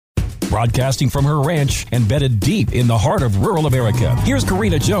Broadcasting from her ranch embedded deep in the heart of rural America, here's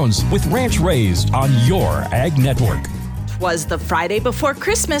Karina Jones with Ranch Raised on your Ag Network. Was the Friday before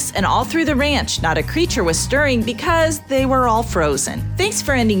Christmas, and all through the ranch, not a creature was stirring because they were all frozen. Thanks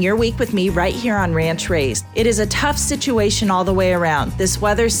for ending your week with me right here on Ranch Raised. It is a tough situation all the way around. This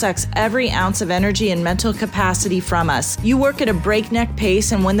weather sucks every ounce of energy and mental capacity from us. You work at a breakneck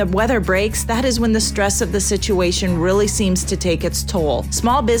pace, and when the weather breaks, that is when the stress of the situation really seems to take its toll.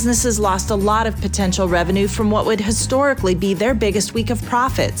 Small businesses lost a lot of potential revenue from what would historically be their biggest week of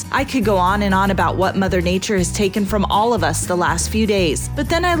profits. I could go on and on about what Mother Nature has taken from all of us the last few days. But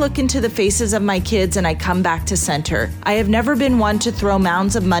then I look into the faces of my kids and I come back to center. I have never been one to throw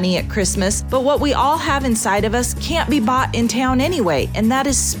mounds of money at Christmas, but what we all have inside of us can't be bought in town anyway, and that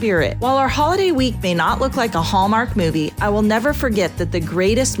is spirit. While our holiday week may not look like a Hallmark movie, I will never forget that the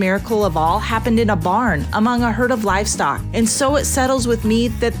greatest miracle of all happened in a barn among a herd of livestock. And so it settles with me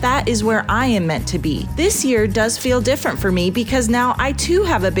that that is where I am meant to be. This year does feel different for me because now I too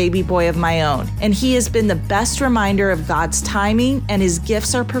have a baby boy of my own, and he has been the best reminder of God's timing, and his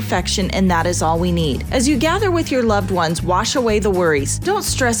gifts are perfection, and that is all we need. As you gather with your loved ones, wash away the worries. Don't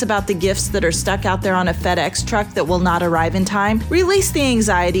stress about the gifts that are stuck out there on a FedEx truck that will not arrive in time. Release the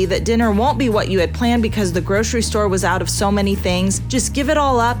anxiety that dinner won't be what you had planned because the grocery store was out of so many things. Just give it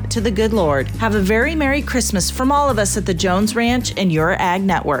all up to the good Lord. Have a very Merry Christmas from all of us at the Jones Ranch and your Ag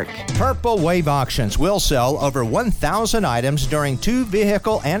Network. Purple Wave Auctions will sell over 1,000 items during 2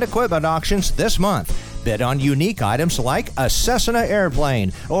 vehicle and equipment auctions this month. Bid on unique items like a Cessna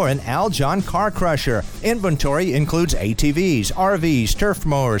airplane or an Aljon car crusher. Inventory includes ATVs, RVs, turf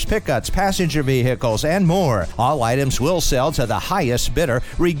mowers, pickups, passenger vehicles, and more. All items will sell to the highest bidder,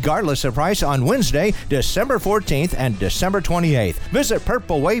 regardless of price, on Wednesday, December 14th and December 28th. Visit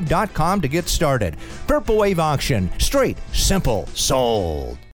purplewave.com to get started. Purple Wave Auction. Straight, simple, sold.